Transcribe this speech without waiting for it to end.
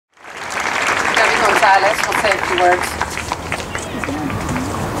say a few words.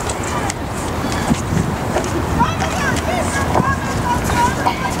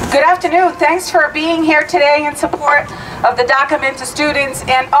 Good afternoon. Thanks for being here today in support of the DACA students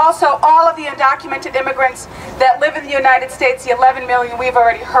and also all of the undocumented immigrants that live in the United States, the 11 million we've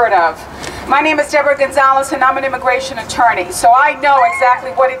already heard of. My name is Deborah Gonzalez and I'm an immigration attorney, so I know exactly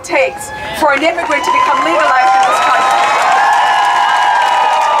what it takes for an immigrant to become legalized in this country.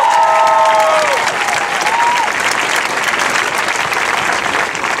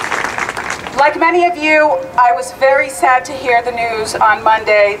 Like many of you, I was very sad to hear the news on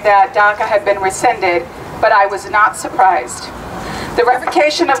Monday that DACA had been rescinded, but I was not surprised. The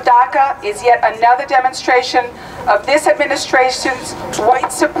revocation of DACA is yet another demonstration of this administration's white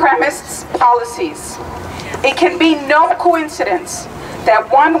supremacist policies. It can be no coincidence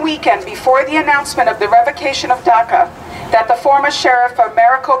that 1 weekend before the announcement of the revocation of DACA, that the former sheriff of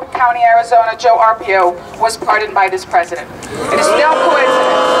Maricopa County, Arizona, Joe Arpaio, was pardoned by this president. It is no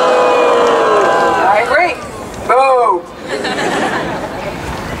coincidence. I agree. Boo.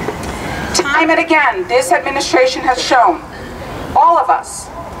 Time and again, this administration has shown all of us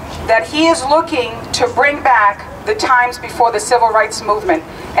that he is looking to bring back the times before the civil rights movement,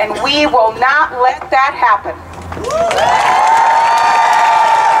 and we will not let that happen.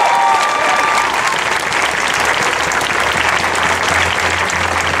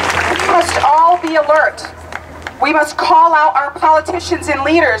 We must all be alert. We must call out our politicians and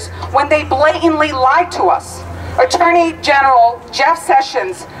leaders when they blatantly lied to us. Attorney General Jeff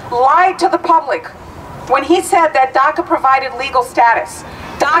Sessions lied to the public when he said that DACA provided legal status.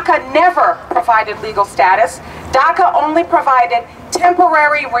 DACA never provided legal status. DACA only provided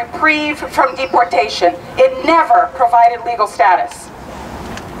temporary reprieve from deportation. It never provided legal status.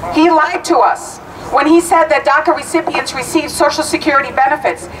 He lied to us when he said that DACA recipients receive Social Security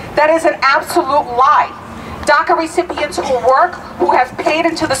benefits. That is an absolute lie. DACA recipients who work, who have paid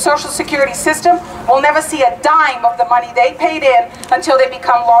into the Social Security system, will never see a dime of the money they paid in until they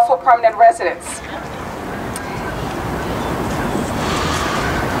become lawful permanent residents.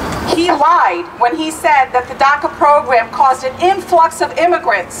 He lied when he said that the DACA program caused an influx of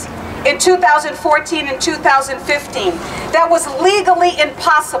immigrants in 2014 and 2015. That was legally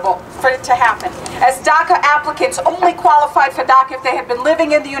impossible for it to happen, as DACA applicants only qualified for DACA if they had been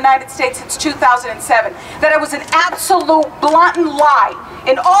living in the United States since 2007. That it was an absolute blatant lie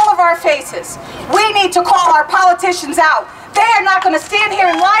in all of our faces. We need to call our politicians out. They are not going to stand here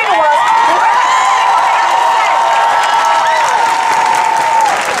and lie to us.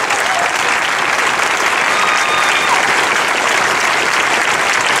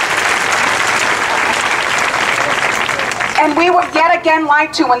 And we were yet again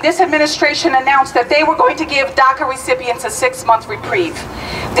lied to when this administration announced that they were going to give DACA recipients a 6-month reprieve.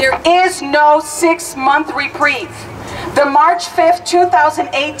 There is no 6-month reprieve. The March 5th,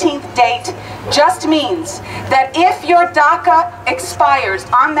 2018 date just means that if your DACA expires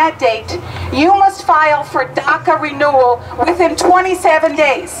on that date, you must file for DACA renewal within 27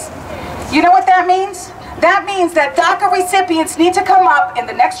 days. You know what that means? That means that DACA recipients need to come up in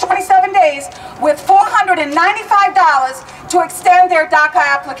the next 27 days with $495 to extend their DACA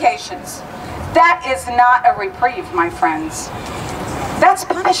applications. That is not a reprieve, my friends. That's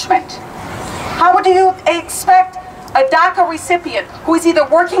punishment. How do you expect a DACA recipient who is either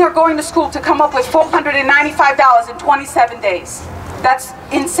working or going to school to come up with $495 in 27 days? That's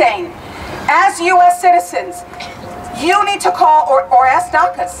insane. As U.S. citizens, you need to call, or as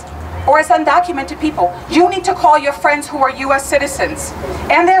DACAs, or as undocumented people, you need to call your friends who are U.S. citizens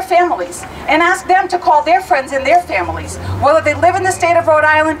and their families and ask them to call their friends and their families, whether they live in the state of Rhode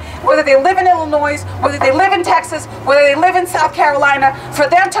Island, whether they live in Illinois, whether they live in Texas, whether they live in South Carolina, for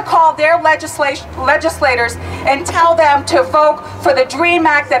them to call their legislators and tell them to vote for the DREAM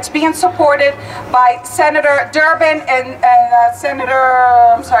Act that's being supported by Senator Durbin and Senator,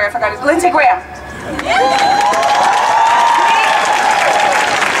 I'm sorry, I forgot his, Lindsey Graham.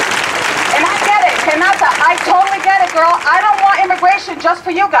 I totally get it, girl. I don't want immigration just for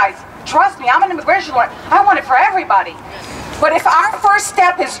you guys. Trust me, I'm an immigration lawyer. I want it for everybody. But if our first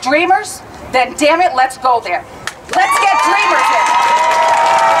step is dreamers, then damn it, let's go there. Let's get dreamers in.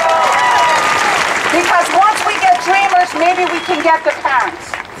 Because once we get dreamers, maybe we can get the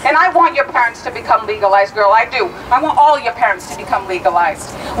parents. And I want your parents to become legalized, girl, I do. I want all your parents to become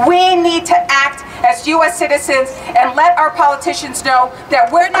legalized. We need to act as U.S. citizens and let our politicians know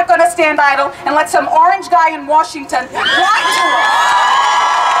that we're not going to stand idle and let some orange guy in Washington lie to us.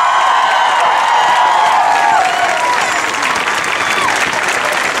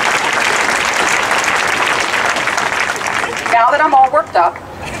 Now that I'm all worked up,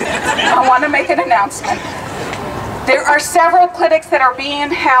 I want to make an announcement. There are several clinics that are being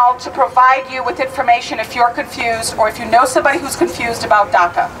held to provide you with information if you're confused or if you know somebody who's confused about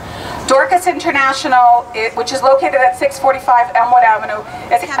DACA. Dorcas International, which is located at 645 Elmwood Avenue,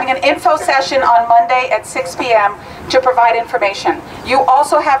 is having an info session on Monday at 6 p.m. to provide information. You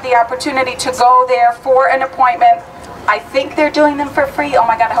also have the opportunity to go there for an appointment. I think they're doing them for free. Oh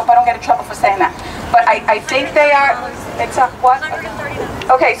my God, I hope I don't get in trouble for saying that. But I think they are. It's a what?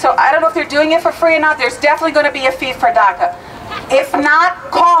 Okay, so I don't know if they're doing it for free or not. There's definitely going to be a fee for DACA. If not,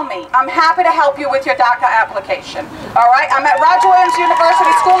 call me. I'm happy to help you with your DACA application. All right? I'm at Roger Williams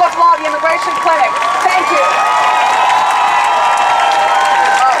University School of Law, the Immigration Clinic. Thank you.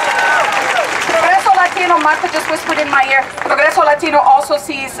 Progreso Latino, Martha just whispered in my ear. Progreso Latino also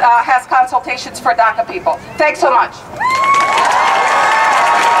has consultations for DACA people. Thanks so much.